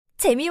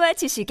재미와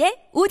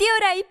지식의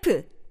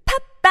오디오라이프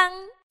팝빵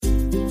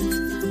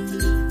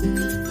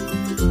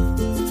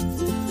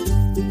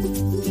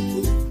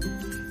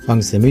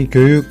왕쌤의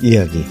교육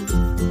이야기.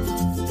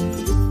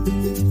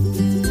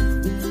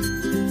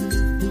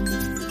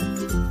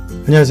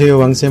 안녕하세요.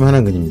 왕쌤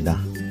한한근입니다.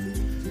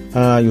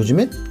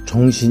 요즘에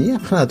정신이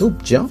하나도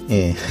없죠?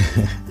 예.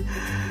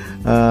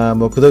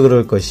 그다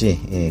그럴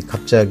것이,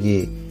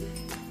 갑자기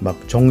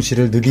막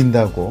정시를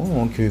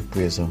늘린다고,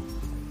 교육부에서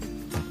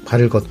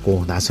팔을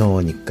걷고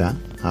나서니까,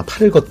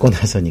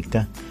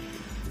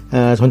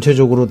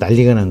 전체적으로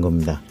난리가 난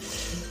겁니다.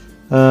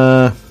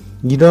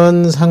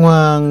 이런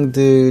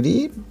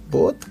상황들이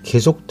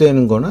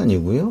계속되는 건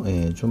아니고요.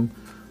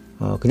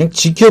 그냥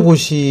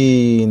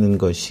지켜보시는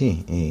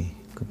것이,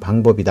 그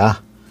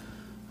방법이다.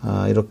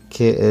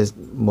 이렇게,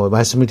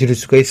 말씀을 드릴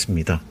수가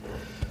있습니다.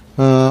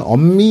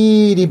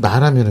 엄밀히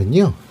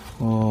말하면은요,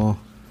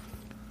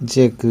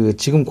 이제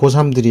지금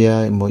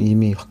고3들이야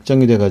이미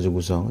확정이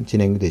돼가지고서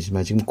진행이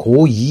되지만 지금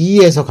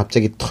고2에서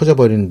갑자기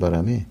터져버리는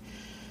바람에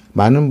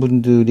많은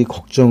분들이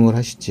걱정을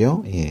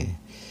하시죠. 예.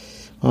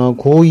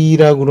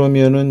 고2라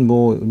그러면은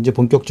이제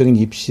본격적인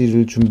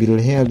입시를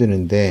준비를 해야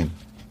되는데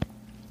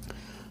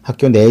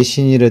학교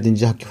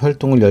내신이라든지 학교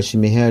활동을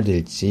열심히 해야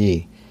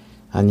될지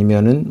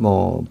아니면은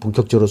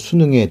본격적으로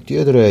수능에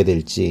뛰어들어야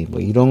될지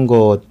이런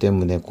것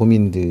때문에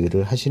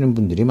고민들을 하시는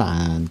분들이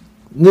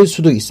많을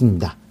수도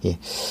있습니다. 예.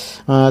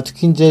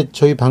 특히 이제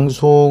저희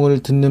방송을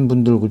듣는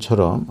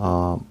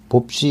분들처럼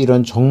몹시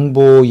이런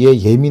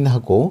정보에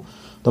예민하고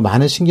또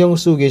많은 신경을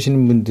쓰고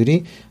계시는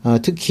분들이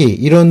특히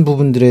이런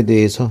부분들에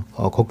대해서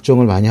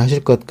걱정을 많이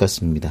하실 것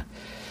같습니다.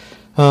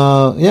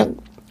 그냥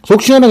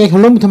속 시원하게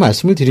결론부터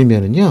말씀을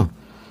드리면은요.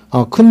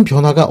 큰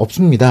변화가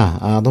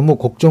없습니다. 너무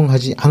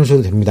걱정하지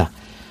않으셔도 됩니다.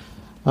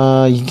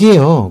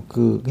 이게요,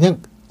 그냥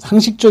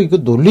상식적이고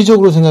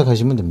논리적으로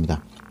생각하시면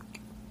됩니다.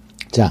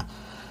 자,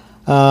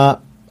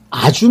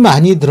 아주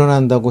많이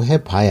늘어난다고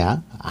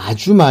해봐야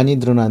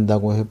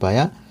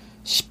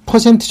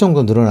 10%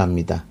 정도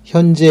늘어납니다.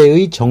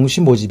 현재의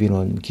정시 모집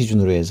인원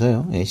기준으로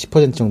해서요,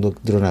 10% 정도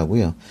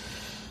늘어나고요.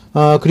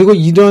 그리고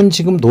이런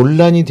지금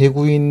논란이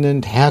되고 있는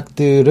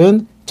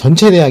대학들은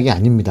전체 대학이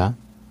아닙니다.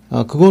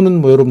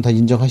 그거는 여러분 다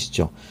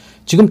인정하시죠.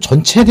 지금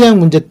전체 대학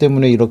문제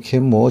때문에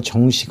이렇게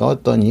정시가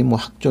어떠니,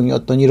 학종이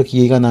어떠니 이렇게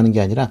얘기가 나는 게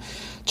아니라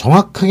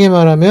정확하게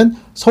말하면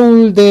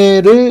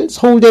서울대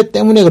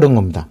때문에 그런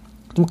겁니다.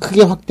 좀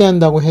크게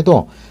확대한다고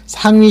해도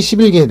상위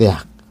 11개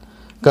대학.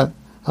 그러니까,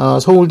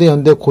 서울대,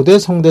 연대, 고대,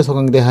 성대,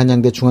 서강대,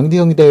 한양대, 중앙대,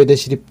 경희대, 여대,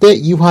 시립대,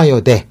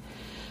 이화여대.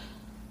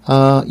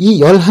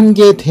 이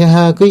 11개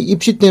대학의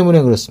입시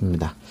때문에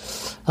그렇습니다.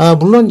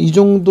 물론 이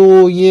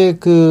정도의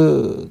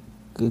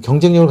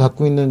경쟁력을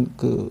갖고 있는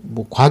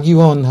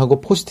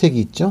과기원하고 포스텍이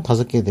있죠.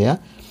 5개 대학.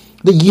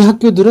 근데 이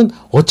학교들은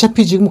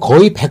어차피 지금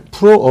거의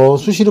 100%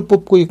 수시로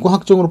뽑고 있고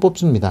학종으로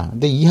뽑습니다.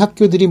 근데 이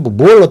학교들이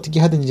뭘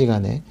어떻게 하든지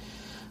간에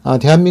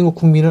대한민국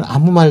국민은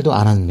아무 말도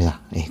안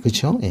합니다. 예,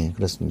 그렇죠? 예,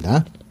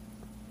 그렇습니다.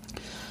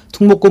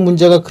 특목고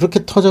문제가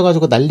그렇게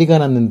터져가지고 난리가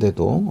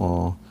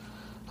났는데도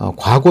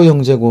과거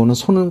영재고는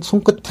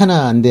손끝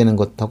하나 안 되는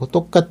것하고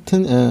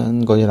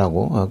똑같은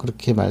거라고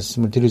그렇게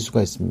말씀을 드릴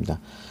수가 있습니다.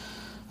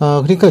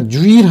 그러니까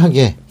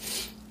유일하게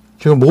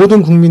지금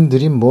모든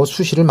국민들이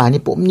수시를 많이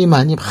뽑니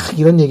많이 막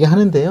이런 얘기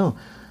하는데요.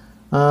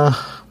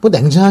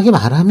 냉정하게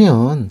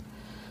말하면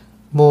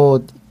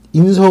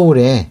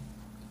인서울에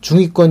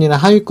중위권이나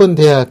하위권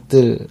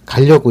대학들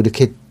가려고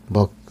이렇게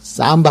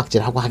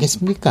싸움박질하고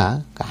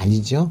하겠습니까?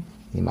 아니죠.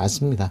 예,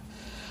 맞습니다.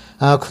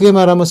 크게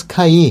말하면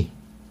스카이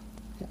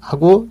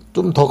하고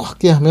좀 더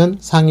확대하면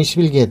상위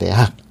 11개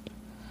대학.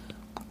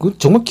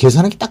 정말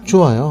계산하기 딱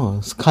좋아요.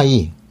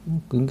 스카이.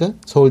 그러니까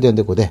서울대,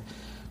 연대, 고대,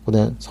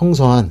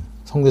 성서한,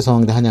 성대,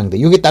 서강대, 한양대.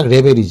 이게 딱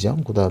레벨이죠.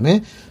 그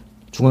다음에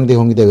중앙대,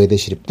 경희대, 외대,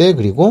 시립대,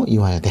 그리고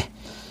이화여대.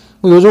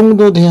 요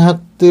정도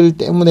대학들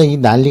때문에 이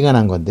난리가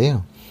난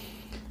건데요.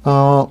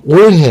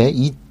 올해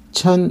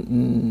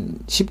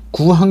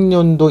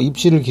 2019학년도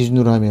입시를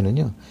기준으로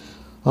하면은요,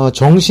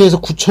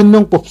 정시에서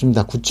 9,000명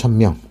뽑습니다.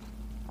 9,000명.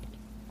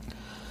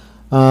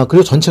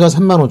 그리고 전체가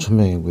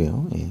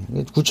 35,000명이고요. 예,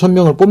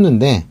 9,000명을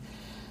뽑는데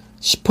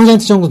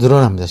 10% 정도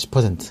늘어납니다.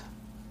 10%.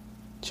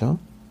 그렇죠?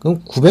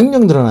 그럼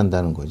 900명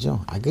늘어난다는 거죠.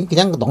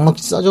 그냥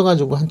넉넉히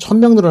써져가지고 한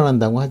 1,000명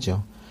늘어난다고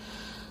하죠.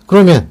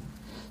 그러면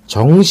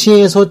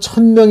정시에서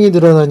 1,000명이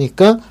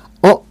늘어나니까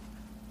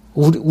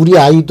우리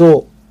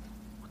아이도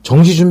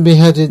정시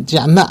준비해야 되지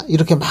않나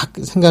이렇게 막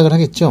생각을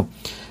하겠죠.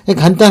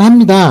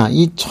 간단합니다.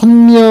 이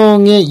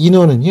 1,000명의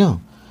인원은요.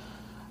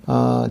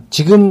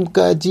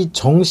 지금까지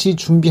정시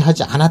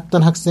준비하지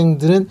않았던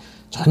학생들은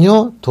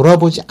전혀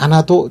돌아보지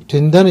않아도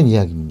된다는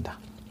이야기입니다.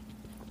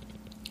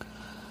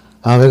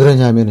 왜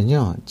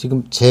그러냐면은요,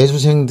 지금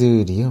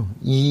재수생들이요,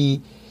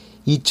 이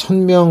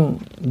 1,000명,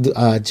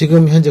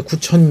 지금 현재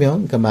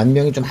 9,000명, 그러니까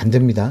 10,000명이 좀 안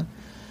됩니다.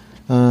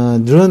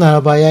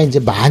 늘어나봐야 이제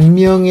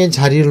 10,000명의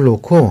자리를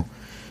놓고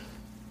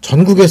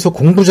전국에서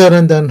공부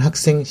잘한다는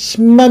학생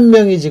 10만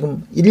명이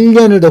지금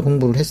 1년을 더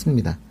공부를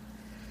했습니다.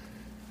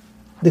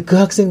 근데 그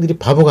학생들이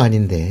바보가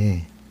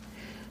아닌데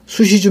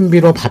수시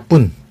준비로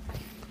바쁜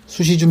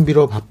수시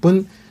준비로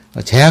바쁜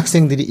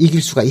재학생들이 이길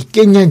수가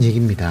있겠냐는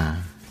얘기입니다.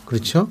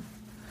 그렇죠?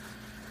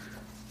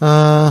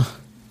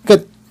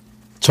 그러니까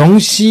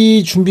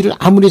정시 준비를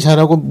아무리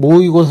잘하고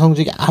모의고사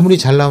성적이 아무리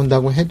잘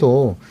나온다고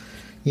해도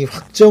이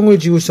확정을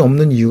지을 수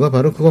없는 이유가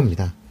바로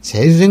그겁니다.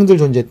 재수생들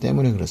존재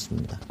때문에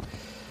그렇습니다.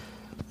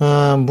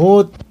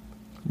 뭐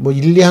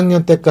 1,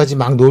 2학년 때까지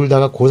막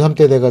놀다가 고3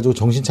 때 돼가지고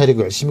정신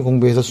차리고 열심히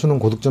공부해서 수능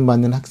고득점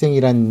받는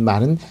학생이란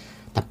말은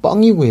다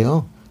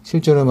뻥이고요.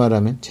 실제로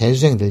말하면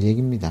재수생들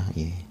얘기입니다.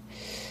 예.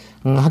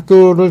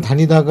 학교를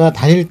다닐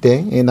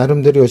때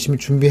나름대로 열심히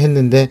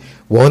준비했는데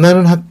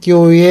원하는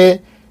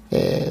학교에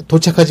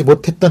도착하지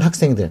못했던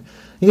학생들.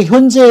 그러니까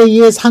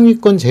현재의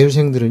상위권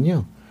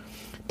재수생들은요.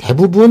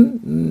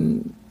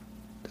 대부분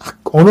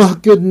어느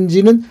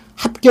학교든지는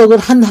합격을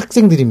한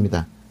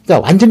학생들입니다.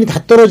 그러니까 완전히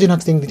다 떨어진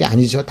학생들이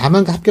아니죠.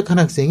 다만 그 합격한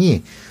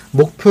학생이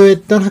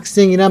목표했던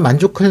학생이나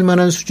만족할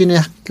만한 수준의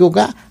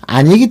학교가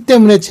아니기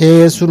때문에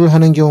재수를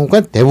하는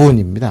경우가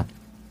대부분입니다.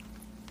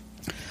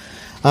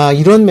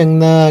 이런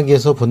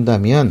맥락에서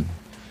본다면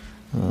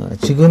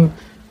지금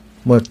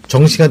뭐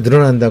정시가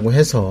늘어난다고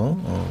해서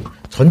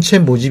전체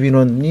모집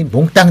인원이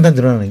몽땅 다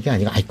늘어나는 게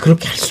아니고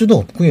그렇게 할 수도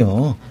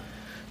없고요.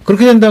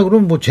 그렇게 된다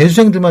그러면 뭐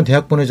재수생들만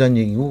대학 보내자는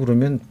얘기고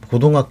그러면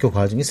고등학교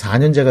과정이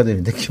 4년제가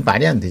되는데 그게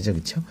말이 안 되죠.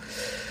 그렇죠?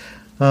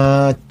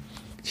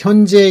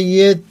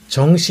 현재의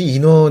정시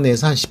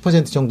인원에서 한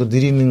 10% 정도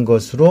늘리는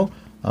것으로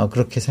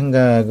그렇게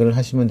생각을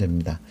하시면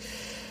됩니다.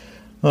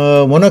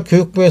 워낙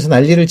교육부에서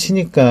난리를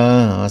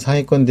치니까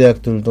상위권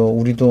대학들도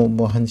우리도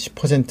뭐 한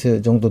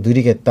 10% 정도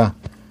늘리겠다.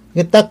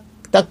 이게 딱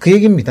그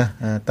얘기입니다.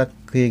 딱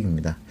그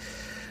얘기입니다.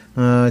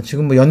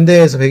 지금 뭐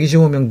연대에서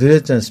 125명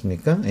늘렸지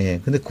않습니까?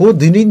 예. 근데 그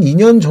늘린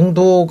 2년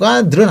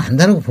정도가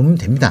늘어난다는 거 보면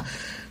됩니다.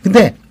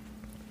 근데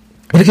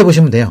이렇게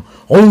보시면 돼요.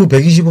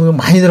 125명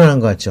많이 늘어난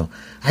것 같죠?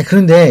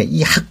 그런데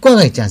이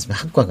학과가 있지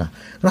않습니까? 학과가.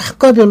 그럼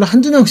학과별로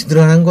한두 명씩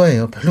늘어난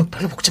거예요. 별로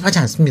복잡하지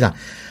않습니다.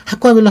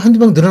 학과별로 한두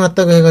명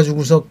늘어났다고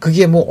해가지고서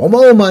그게 뭐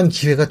어마어마한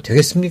기회가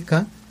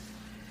되겠습니까?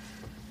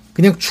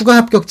 그냥 추가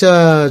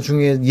합격자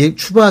중에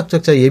추가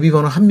합격자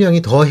예비번호 한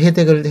명이 더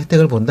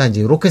혜택을 본다.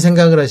 이제 이렇게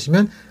생각을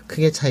하시면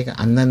크게 차이가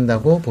안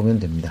난다고 보면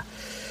됩니다.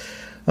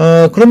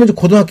 그러면 이제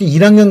고등학교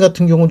 1학년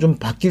같은 경우는 좀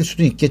바뀔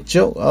수도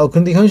있겠죠.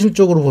 그런데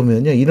현실적으로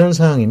보면요. 이런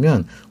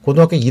상황이면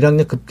고등학교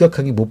 1학년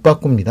급격하게 못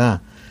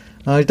바꿉니다.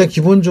 일단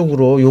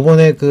기본적으로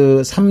요번에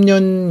그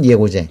 3년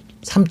예고제,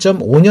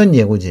 3.5년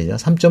예고제죠.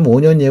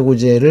 3.5년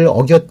예고제를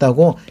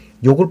어겼다고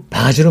욕을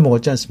바가지로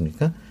먹었지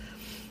않습니까?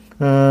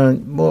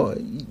 뭐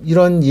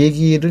이런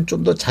얘기를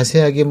좀 더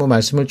자세하게 뭐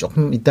말씀을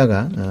조금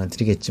이따가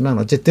드리겠지만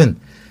어쨌든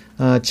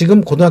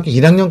지금 고등학교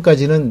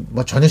 1학년까지는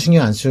뭐 전혀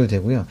신경 안 쓰셔도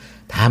되고요.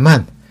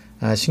 다만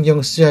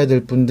신경 쓰셔야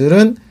될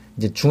분들은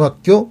이제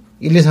중학교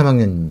 1, 2,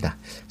 3학년입니다.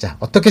 자,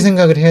 어떻게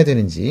생각을 해야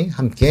되는지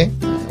함께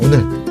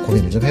오늘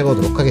고민을 좀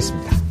해보도록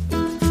하겠습니다.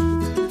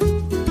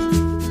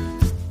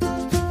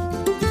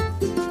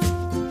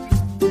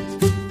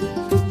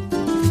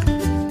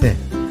 네,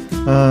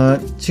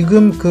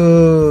 지금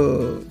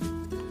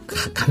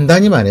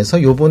간단히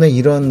말해서 요번에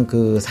이런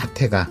그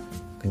사태가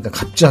그러니까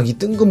갑자기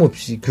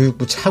뜬금없이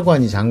교육부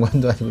차관이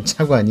장관도 아니고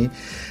차관이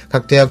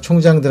각 대학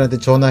총장들한테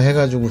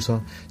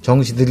전화해가지고서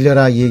정시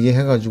늘려라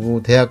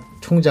얘기해가지고 대학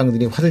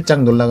총장들이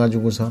화들짝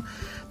놀라가지고서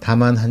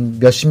다만 한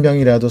몇십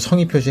명이라도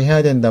성의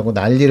표시해야 된다고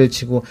난리를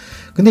치고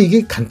근데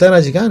이게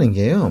간단하지가 않은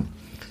게요.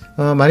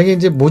 만약에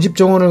이제 모집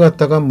정원을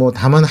갖다가 뭐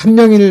다만 한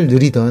명을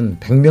늘리던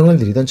 100명을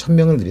늘리던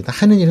 1000명을 늘리던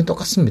하는 일은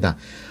똑같습니다.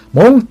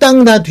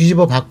 몽땅 다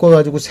뒤집어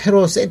바꿔가지고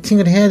새로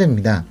세팅을 해야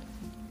됩니다.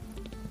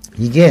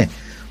 이게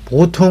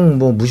보통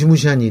뭐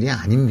무시무시한 일이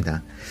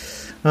아닙니다.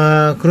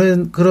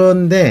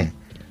 그런데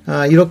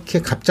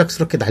이렇게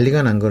갑작스럽게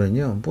난리가 난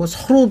거는요. 뭐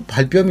서로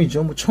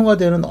발뺌이죠. 뭐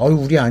청와대는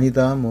우리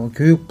아니다. 뭐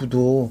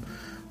교육부도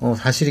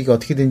사실 이게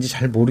어떻게 되는지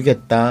잘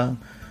모르겠다.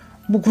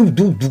 뭐 그럼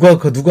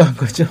누가 한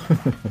거죠?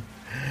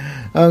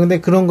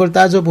 근데 그런 걸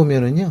따져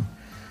보면은요.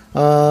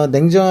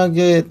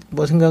 냉정하게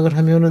뭐 생각을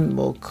하면은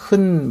뭐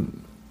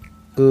큰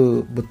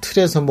뭐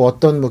틀에서 뭐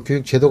어떤 뭐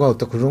교육 제도가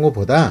어떻고 그런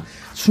것보다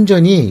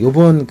순전히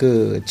요번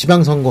그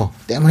지방선거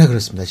때문에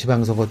그렇습니다.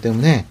 지방선거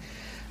때문에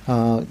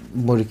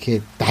뭐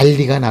이렇게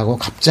난리가 나고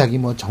갑자기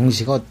뭐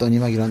정시가 어떠니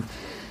막 이런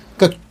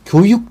그러니까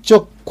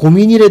교육적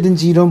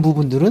고민이라든지 이런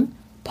부분들은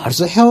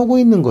벌써 해오고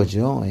있는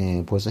거죠.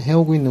 예, 벌써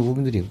해오고 있는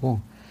부분들이고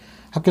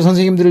학교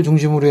선생님들을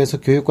중심으로 해서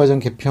교육과정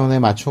개편에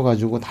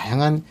맞춰가지고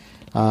다양한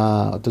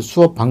어떤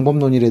수업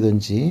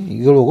방법론이라든지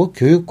이걸 보고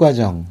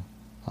교육과정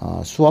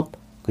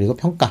수업 그리고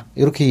평가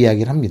이렇게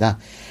이야기를 합니다.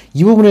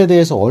 이 부분에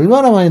대해서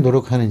얼마나 많이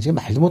노력하는지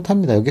말도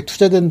못합니다. 여기에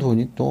투자된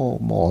돈이 또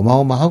뭐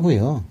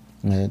어마어마하고요.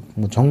 네,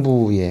 뭐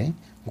정부의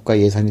국가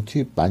예산이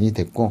투입 많이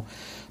됐고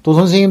또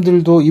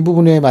선생님들도 이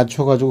부분에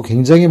맞춰가지고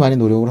굉장히 많이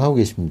노력을 하고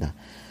계십니다.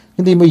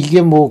 근데 뭐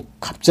이게 뭐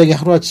갑자기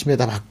하루아침에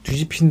다 막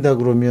뒤집힌다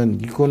그러면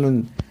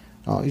이거는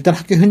일단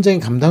학교 현장이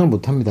감당을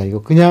못합니다.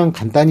 이거 그냥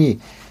간단히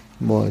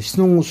뭐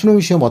수능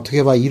시험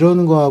어떻게 봐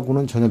이러는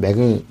거하고는 전혀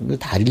맥을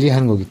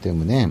달리하는 거기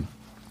때문에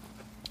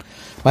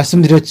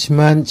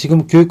말씀드렸지만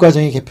지금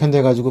교육과정이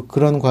개편돼 가지고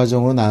그런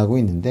과정으로 나가고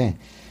있는데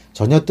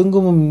전혀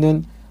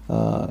뜬금없는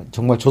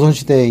정말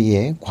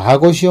조선시대의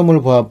과거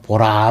시험을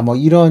보라 뭐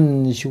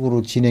이런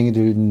식으로 진행이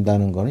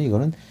된다는 거는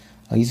이거는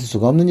있을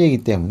수가 없는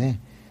얘기이기 때문에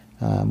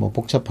뭐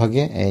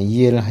복잡하게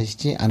이해를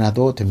하시지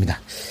않아도 됩니다.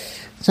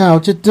 자,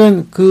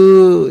 어쨌든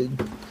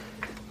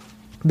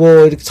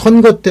뭐 이렇게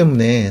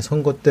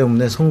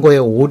선거에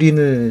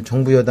올인을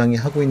정부 여당이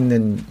하고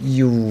있는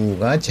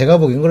이유가 제가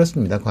보기엔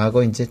그렇습니다.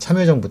 과거 이제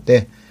참여정부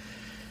때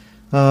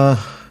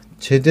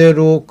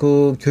제대로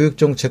그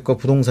교육정책과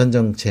부동산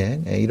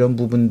정책 이런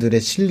부분들의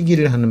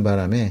실기를 하는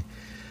바람에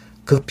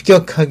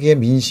급격하게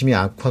민심이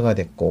악화가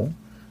됐고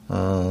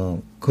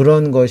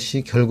그런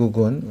것이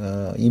결국은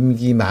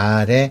임기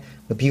말에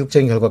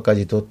비극적인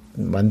결과까지도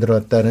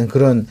만들었다는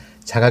그런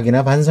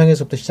자각이나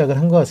반성에서부터 시작을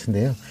한 것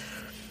같은데요.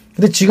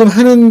 근데 지금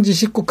하는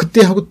짓이 꼭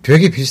그때하고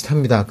되게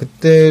비슷합니다.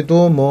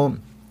 그때도 뭐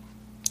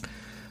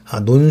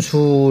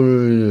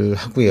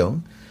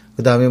논술하고요.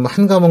 그 다음에 뭐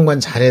한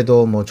과목만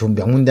잘해도 뭐 좀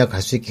명문대학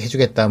갈 수 있게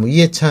해주겠다. 뭐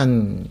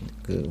이해찬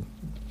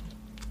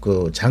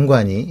그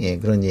장관이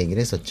그런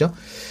얘기를 했었죠.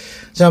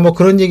 자, 뭐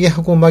그런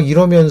얘기하고 막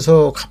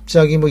이러면서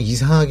갑자기 뭐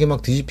이상하게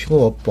막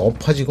뒤집히고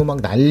엎어지고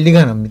막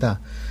난리가 납니다.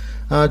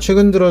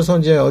 최근 들어서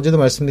이제 어제도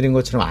말씀드린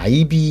것처럼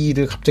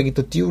아이비를 갑자기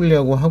또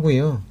띄우려고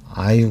하고요.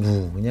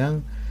 아이고,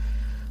 그냥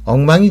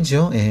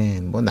엉망이죠.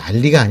 뭐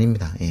난리가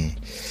아닙니다.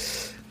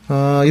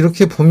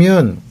 이렇게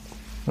보면,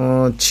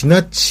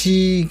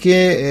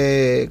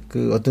 지나치게,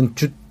 그 어떤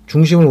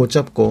중심을 못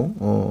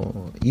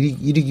잡고,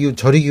 이리 기웃,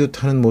 저리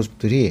기웃하는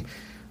모습들이,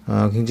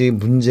 굉장히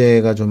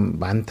문제가 좀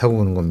많다고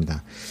보는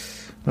겁니다.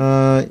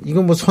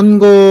 이건 뭐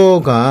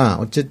선거가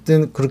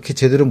어쨌든 그렇게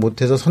제대로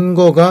못해서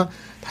선거가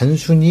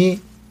단순히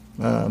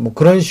뭐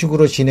그런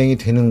식으로 진행이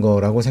되는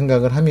거라고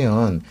생각을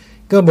하면,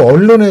 그러니까 뭐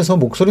언론에서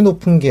목소리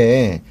높은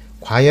게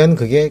과연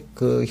그게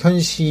그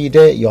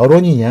현실의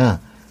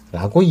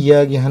여론이냐라고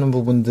이야기하는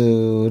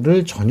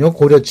부분들을 전혀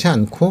고려치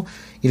않고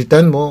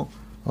일단 뭐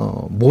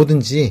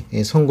뭐든지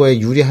선거에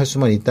유리할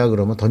수만 있다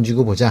그러면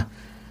던지고 보자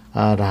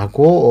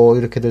라고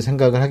이렇게들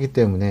생각을 하기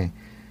때문에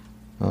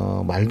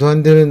말도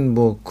안 되는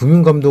뭐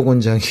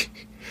금융감독원장이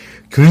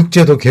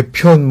교육제도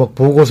개편 막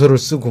보고서를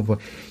쓰고 뭐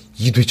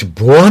이 도대체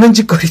뭐 하는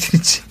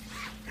짓거리들인지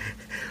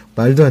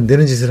말도 안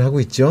되는 짓을 하고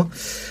있죠.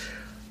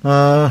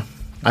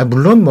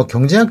 물론 뭐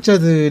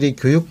경제학자들이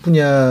교육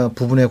분야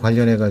부분에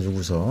관련해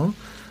가지고서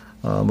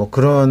뭐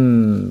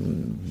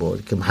그런 뭐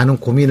이렇게 많은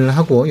고민을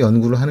하고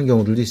연구를 하는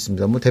경우들도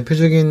있습니다. 뭐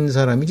대표적인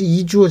사람이 이제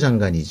이주호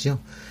장관이죠.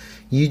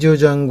 이주호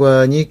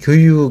장관이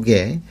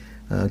교육에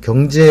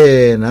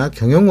경제나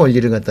경영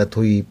원리를 갖다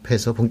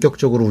도입해서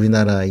본격적으로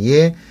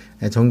우리나라에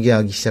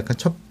전개하기 시작한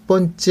첫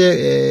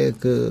번째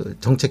그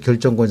정책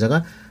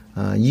결정권자가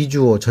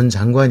이주호 전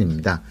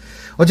장관입니다.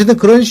 어쨌든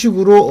그런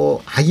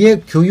식으로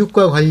아예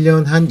교육과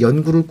관련한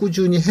연구를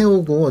꾸준히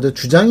해오고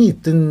주장이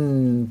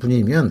있던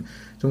분이면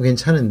좀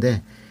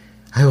괜찮은데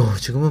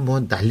지금은 뭐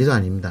난리도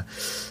아닙니다.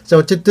 자,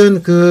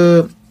 어쨌든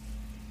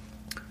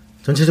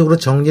전체적으로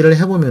정리를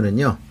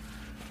해보면은요,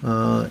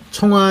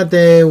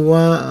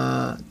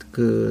 청와대와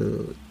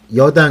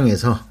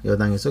여당에서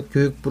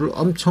교육부를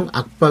엄청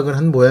압박을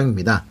한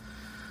모양입니다.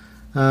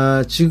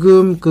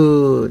 지금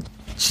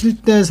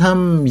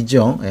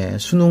 7대3이죠.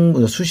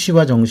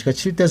 수시와 정시가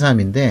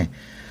 7대3인데,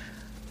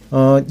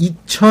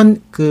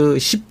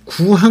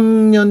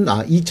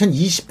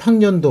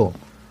 2020학년도,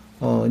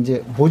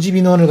 이제 모집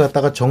인원을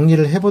갖다가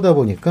정리를 해보다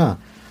보니까,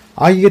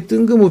 이게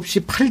뜬금없이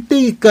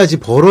 8대2까지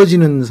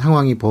벌어지는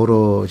상황이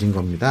벌어진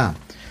겁니다.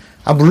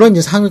 물론 이제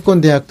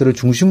상위권 대학들을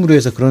중심으로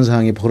해서 그런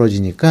상황이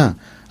벌어지니까,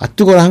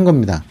 뜨거라 한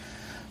겁니다.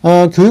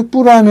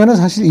 교육부라면은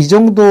사실 이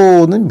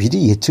정도는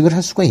미리 예측을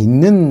할 수가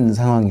있는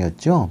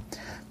상황이었죠.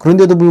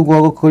 그런데도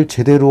불구하고 그걸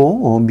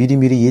제대로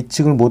미리미리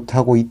예측을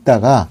못하고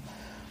있다가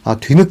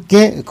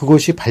뒤늦게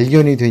그것이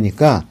발견이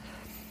되니까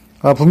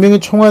분명히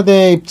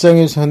청와대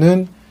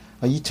입장에서는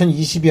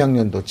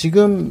 2022학년도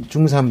지금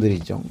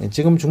중3들이죠.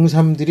 지금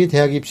중3들이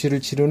대학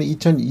입시를 치르는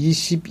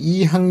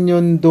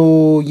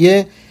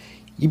 2022학년도의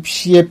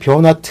입시의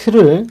변화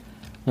틀을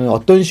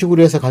어떤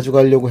식으로 해서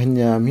가져가려고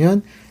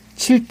했냐면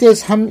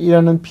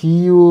 7대3이라는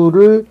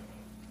비율을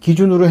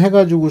기준으로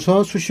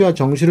해가지고서 수시와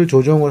정시를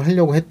조정을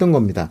하려고 했던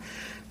겁니다.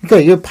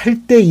 그러니까 이거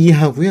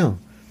 8대2하고요.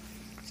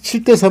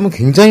 7대3은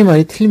굉장히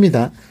많이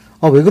틀립니다.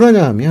 왜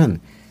그러냐 하면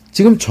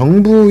지금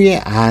정부의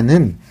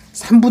안은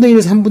 3분의 1,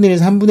 3분의 1,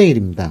 3분의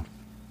 1입니다.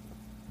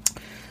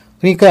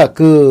 그러니까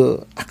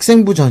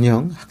학생부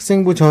전형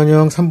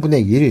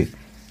 3분의 1,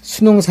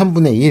 수능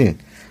 3분의 1,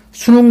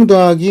 수능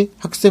더하기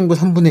학생부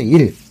 3분의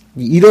 1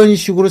 이런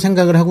식으로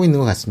생각을 하고 있는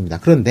것 같습니다.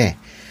 그런데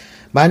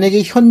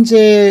만약에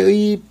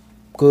현재의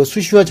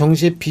수시와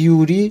정시의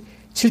비율이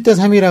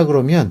 7대3이라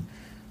그러면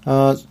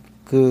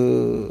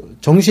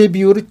정시의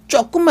비율을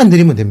조금만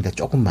늘리면 됩니다.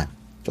 조금만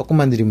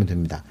늘리면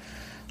됩니다.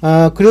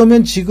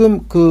 그러면 지금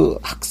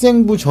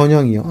학생부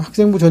전형이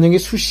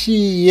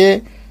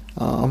수시의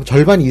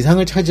절반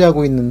이상을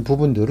차지하고 있는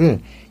부분들을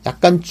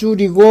약간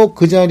줄이고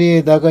그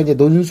자리에다가 이제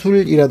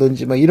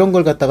논술이라든지 막 이런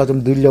걸 갖다가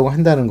좀 넣으려고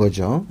한다는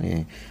거죠.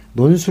 예.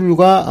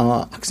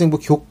 논술과 학생부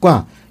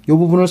교과 요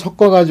부분을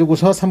섞어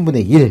가지고서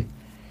 3분의 1.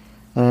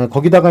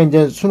 거기다가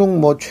이제 수능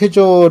뭐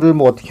최저를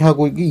뭐 어떻게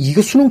하고,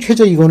 이거 수능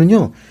최저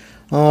이거는요,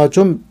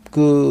 좀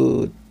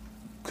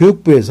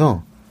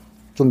교육부에서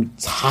좀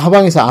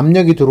사방에서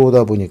압력이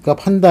들어오다 보니까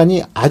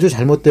판단이 아주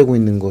잘못되고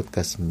있는 것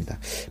같습니다.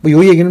 뭐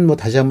요 얘기는 뭐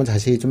다시 한번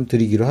자세히 좀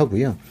드리기로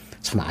하고요.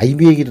 참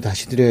아이비 얘기도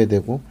다시 드려야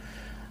되고,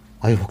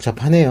 아유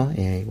복잡하네요.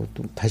 예,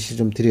 이것도 다시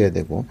좀 드려야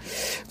되고.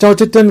 자,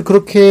 어쨌든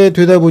그렇게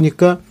되다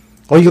보니까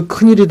이거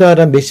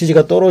큰일이다라는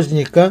메시지가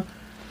떨어지니까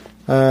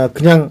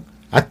그냥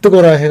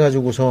뜨거라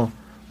해가지고서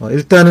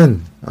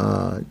일단은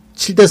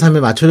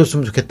 7대3에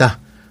맞춰줬으면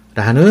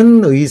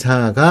좋겠다라는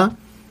의사가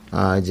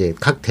이제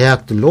각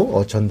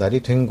대학들로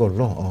전달이 된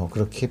걸로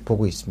그렇게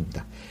보고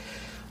있습니다.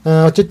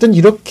 어쨌든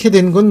이렇게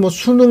된 건 뭐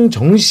수능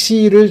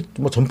정시를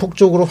뭐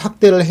전폭적으로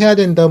확대를 해야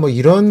된다 뭐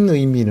이런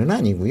의미는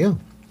아니고요.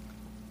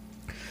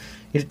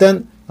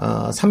 일단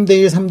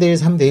 3대1, 3대1,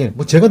 3대1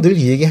 뭐 제가 늘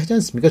이 얘기 하지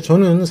않습니까?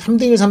 저는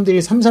 3대1, 3대1,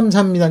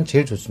 333이란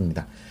제일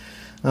좋습니다.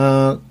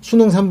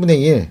 수능 3분의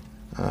 1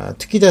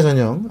 특기자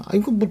전형.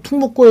 이거 뭐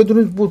특목고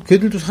애들은 뭐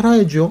걔들도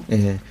살아야죠.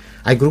 예.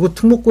 그리고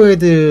특목고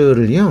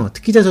애들을요,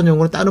 특기자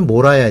전형으로 따로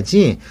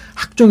몰아야지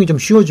학종이 좀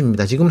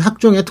쉬워집니다. 지금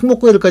학종에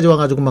특목고 애들까지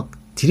와가지고 막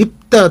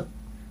디립다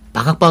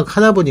바각바각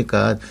하다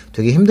보니까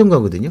되게 힘든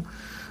거거든요.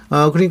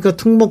 그러니까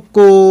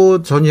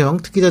특목고 전형,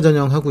 특기자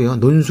전형 하고요.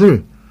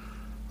 논술,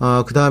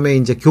 그 다음에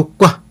이제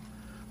교과,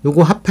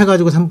 요거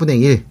합해가지고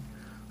 3분의 1.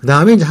 그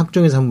다음에 이제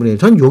학종의 3분의 1.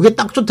 전 요게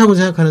딱 좋다고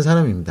생각하는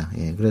사람입니다.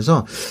 예,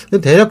 그래서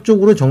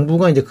대략적으로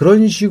정부가 이제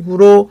그런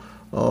식으로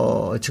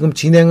지금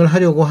진행을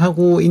하려고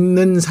하고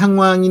있는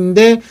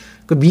상황인데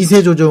그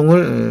미세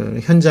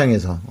조정을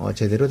현장에서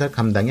제대로 다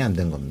감당이 안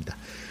된 겁니다.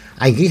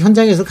 이게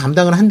현장에서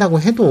감당을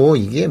한다고 해도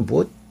이게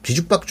뭐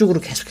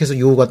뒤죽박죽으로 계속해서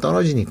요구가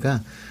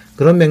떨어지니까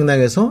그런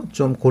맥락에서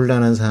좀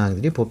곤란한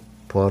상황들이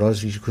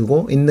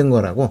벌어지고 있는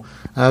거라고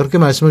그렇게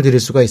말씀을 드릴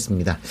수가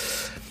있습니다.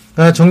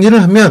 정리를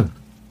하면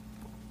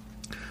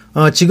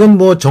지금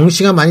뭐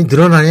정시가 많이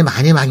늘어나네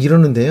많이 막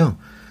이러는데요.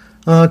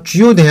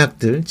 주요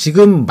대학들,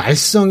 지금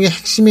말썽의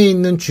핵심에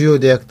있는 주요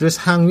대학들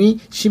상위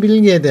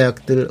 11개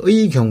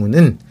대학들의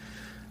경우는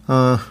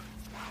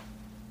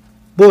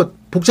뭐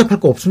복잡할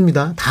거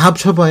없습니다. 다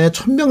합쳐봐야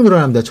 1000명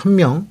늘어납니다.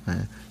 1000명.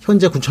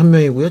 현재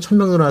 9,000명이고요.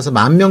 1000명 늘어나서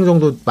 10,000명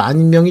정도,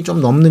 10,000명이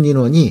좀 넘는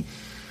인원이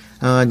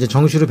이제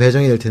정시로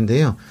배정이 될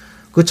텐데요.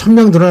 그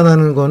 1000명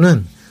늘어나는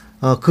거는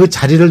그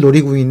자리를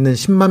노리고 있는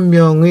 10만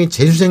명의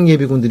재수생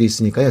예비군들이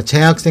있으니까요.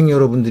 재학생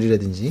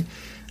여러분들이라든지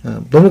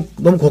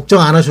너무 걱정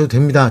안 하셔도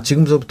됩니다.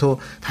 지금서부터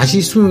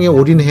다시 수능에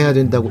올인해야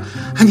된다고.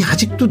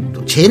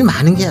 아직도 제일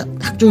많은 게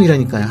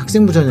학종이라니까요.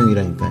 학생부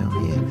전형이라니까요.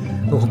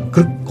 예.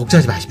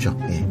 걱정하지 마십시오.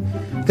 예.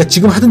 그러니까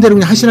지금 하던 대로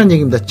그냥 하시라는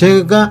얘기입니다.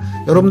 제가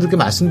여러분들께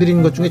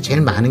말씀드리는 것 중에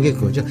제일 많은 게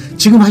그거죠.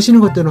 지금 하시는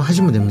것대로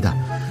하시면 됩니다.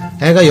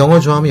 애가 영어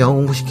좋아하면 영어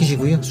공부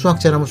시키시고요. 수학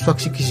잘하면 수학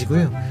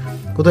시키시고요.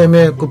 그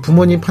다음에 그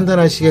부모님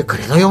판단하시기에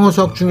그래도 영어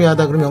수학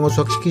중요하다 그러면 영어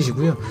수학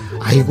시키시고요.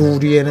 아이고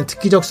우리 애는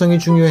특기적성이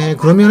중요해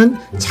그러면은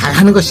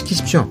잘하는 거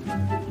시키십시오.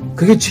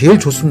 그게 제일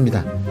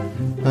좋습니다.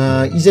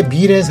 이제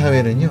미래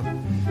사회는요,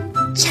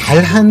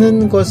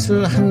 잘하는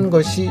것을 한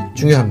것이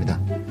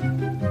중요합니다.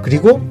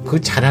 그리고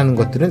그 잘하는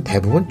것들은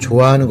대부분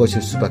좋아하는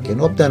것일 수밖에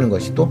없다는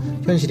것이 또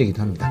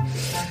현실이기도 합니다.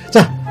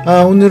 자,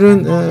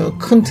 오늘은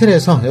큰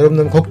틀에서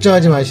여러분들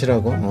걱정하지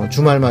마시라고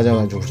주말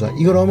맞아가지고서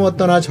이걸 하면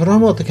어떠나 저걸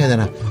하면 어떻게 해야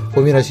되나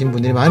고민하시는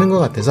분들이 많은 것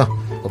같아서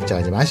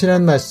걱정하지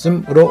마시라는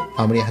말씀으로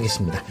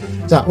마무리하겠습니다.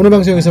 자, 오늘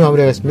방송 여기서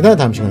마무리하겠습니다.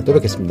 다음 시간에 또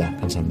뵙겠습니다.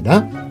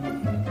 감사합니다.